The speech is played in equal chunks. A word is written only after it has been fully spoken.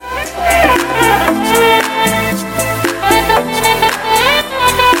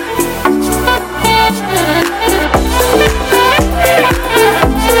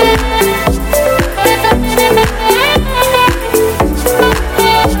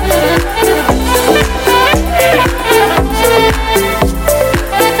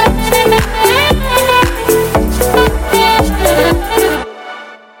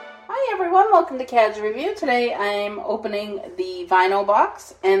opening the vinyl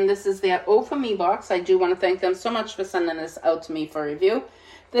box, and this is their Oh For Me box. I do want to thank them so much for sending this out to me for review.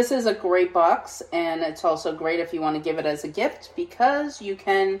 This is a great box, and it's also great if you want to give it as a gift, because you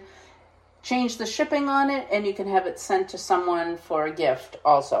can change the shipping on it, and you can have it sent to someone for a gift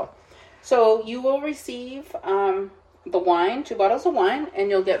also. So you will receive the wine, 2 bottles of wine, and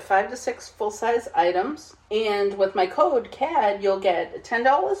you'll get 5 to 6 full-size items. And with my code CAD, you'll get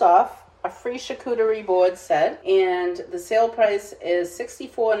 $10 off, a free charcuterie board set, and the sale price is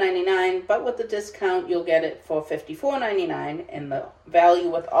 $64.99, but with the discount, you'll get it for $54.99, and the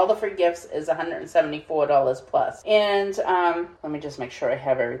value with all the free gifts is $174 plus. And let me just make sure I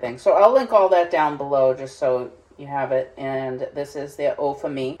have everything. So I'll link all that down below just so you have it. And this is their Oh For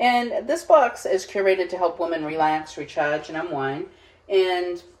Me. And this box is curated to help women relax, recharge, and unwind.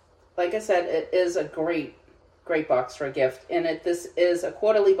 And like I said, it is a great box for a gift. And this is a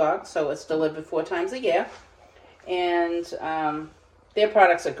quarterly box, so it's delivered 4 times a year. And their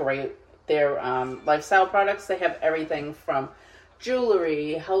products are great. They're lifestyle products. They have everything from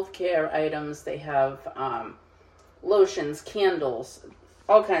jewelry, healthcare items. They have lotions, candles,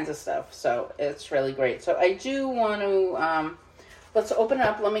 all kinds of stuff. So it's really great. So I do want to, let's open it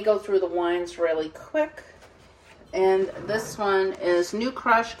up. Let me go through the wines really quick. And this one is New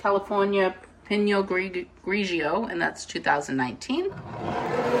Crush California Pinot Grigio, and that's 2019.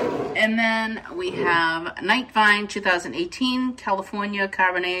 And then we have Night Vine 2018 California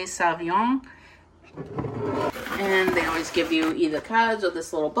Cabernet Sauvignon. And they always give you either cards or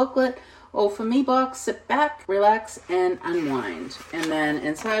this little booklet. Oh For Me box, sit back, relax, and unwind. And then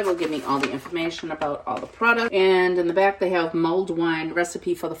inside will give me all the information about all the products. And in the back they have mulled wine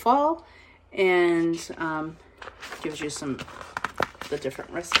recipe for the fall, and gives you the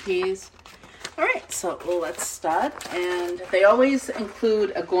different recipes. All right, so let's start. And they always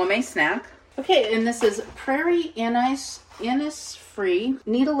include a gourmet snack. Okay, and this is Prairie Anise Free.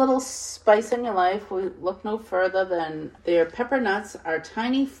 Need a little spice in your life? We look no further than their pepper nuts are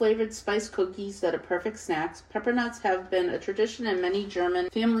tiny flavored spice cookies that are perfect snacks. Pepper nuts have been a tradition in many German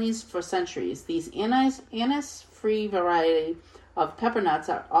families for centuries. These anise-free variety of pepper nuts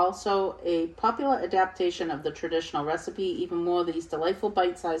are also a popular adaptation of the traditional recipe. Even more, these delightful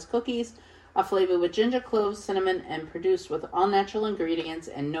bite-sized cookies are flavored with ginger, cloves, cinnamon, and produced with all natural ingredients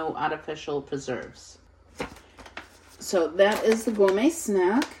and no artificial preserves. So that is the gourmet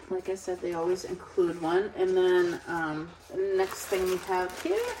snack. Like I said, they always include one. And then the next thing we have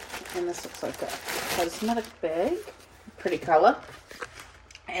here, and this looks like a cosmetic bag, pretty color.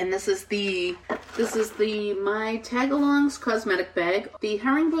 And this is the My Tagalongs cosmetic bag. The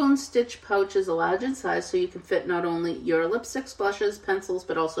herringbone stitch pouch is a large in size, so you can fit not only your lipsticks, blushes, pencils,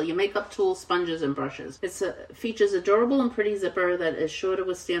 but also your makeup tools, sponges, and brushes. It features a durable and pretty zipper that is sure to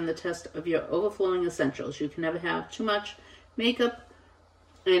withstand the test of your overflowing essentials. You can never have too much makeup,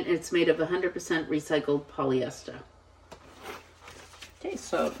 and it's made of 100% recycled polyester. Okay,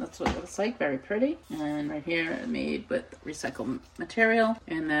 so that's what it looks like. Very pretty. And right here, made with recycled material.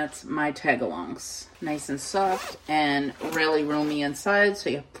 And that's My Tagalongs. Nice and soft and really roomy inside,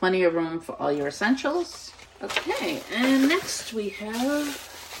 so you have plenty of room for all your essentials. Okay, and next we have,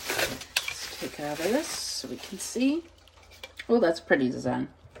 let's take out of this so we can see. Oh, that's a pretty design.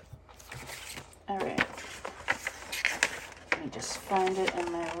 All right. Let me just find it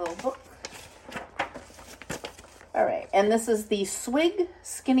in my little book. All right, and this is the Swig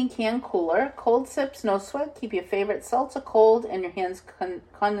Skinny Can Cooler. Cold sips, no sweat. Keep your favorite seltzer cold and your hands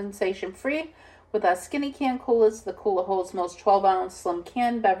condensation free. With our Skinny Can Coolers, the cooler holds most 12-ounce slim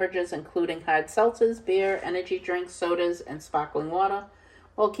can beverages, including hard seltzers, beer, energy drinks, sodas, and sparkling water,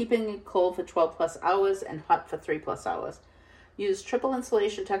 while keeping it cold for 12 plus hours and hot for 3 plus hours. Use triple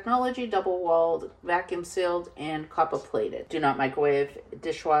insulation technology, double-walled, vacuum-sealed, and copper-plated. Do not microwave,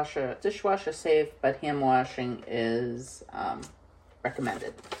 dishwasher safe, but hand washing is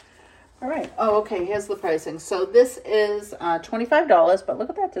recommended. All right. Oh, okay. Here's the pricing. So this is $25, but look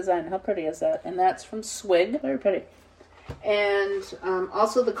at that design. How pretty is that? And that's from Swig. Very pretty. And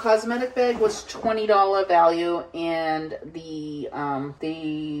also the cosmetic bag was $20 value, and the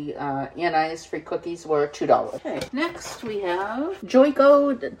anise-free cookies were $2. Okay. Next we have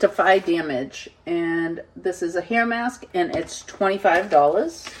Joico Defy Damage, and this is a hair mask, and it's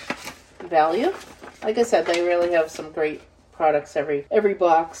 $25 value. Like I said, they really have some great products every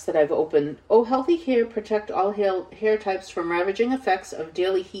box that I've opened. Oh Healthy Hair protect all hair types from ravaging effects of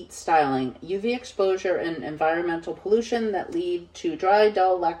daily heat styling, UV exposure, and environmental pollution that lead to dry,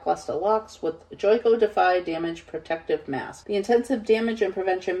 dull, lackluster locks with Joico Defy Damage Protective Mask. The intensive damage and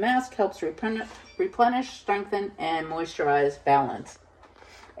prevention mask helps replenish, strengthen, and moisturize balance.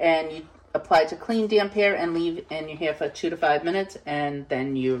 And apply to clean, damp hair and leave in your hair for 2 to 5 minutes, and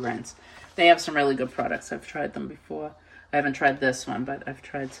then you rinse. They have some really good products. I've tried them before. I haven't tried this one, but I've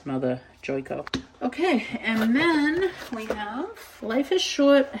tried some other Joico. Okay, and then we have Life is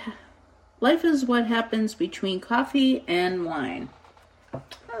Short. Life is what happens between coffee and wine. Oh,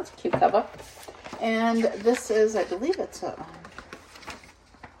 that's a cute cover. And this is, I believe it's a...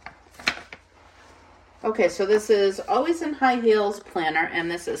 Okay, so this is Always in High Heels planner, and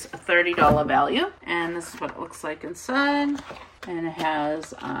this is a $30 value. And this is what it looks like inside. And it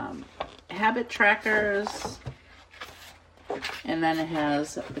has habit trackers. And then it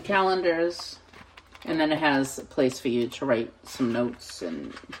has the calendars, and then it has a place for you to write some notes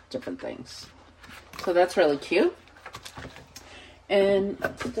and different things. So that's really cute. And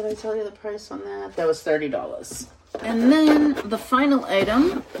did I tell you the price on that? That was $30. And then the final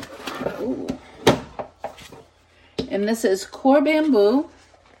item, ooh, and this is Core Bamboo.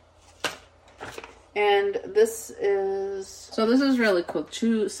 And this is really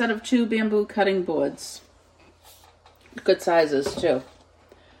cool. Set of two bamboo cutting boards. Good sizes too.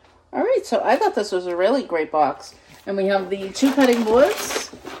 All right, so I thought this was a really great box. And we have the 2 cutting boards.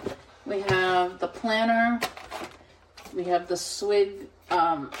 We have the planner. We have the Swig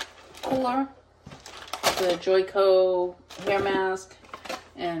cooler, the Joico hair mask,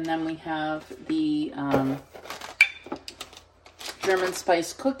 and then we have the German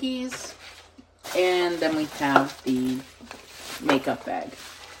Spice cookies, and then we have the makeup bag.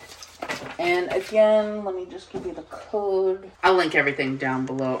 And again, let me just give you the code. I'll link everything down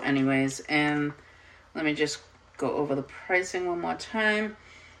below anyways. And let me just go over the pricing one more time.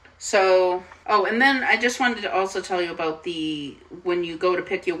 So, oh, and then I just wanted to also tell you about when you go to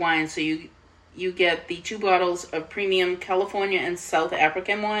pick your wine. So you get the 2 bottles of premium California and South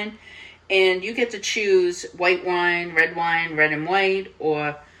African wine. And you get to choose white wine, red and white,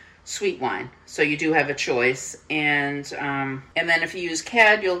 or sweet wine. So you do have a choice. And then if you use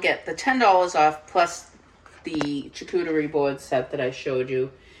CAD, you'll get the $10 off plus the charcuterie board set that I showed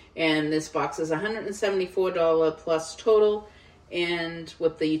you. And this box is $174 plus total. And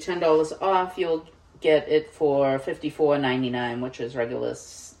with the $10 off, you'll get it for $54.99, which is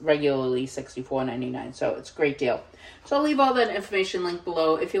regularly $64.99. So it's a great deal. So I'll leave all that information linked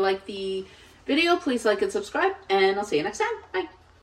below. If you like the video, please like and subscribe. And I'll see you next time. Bye.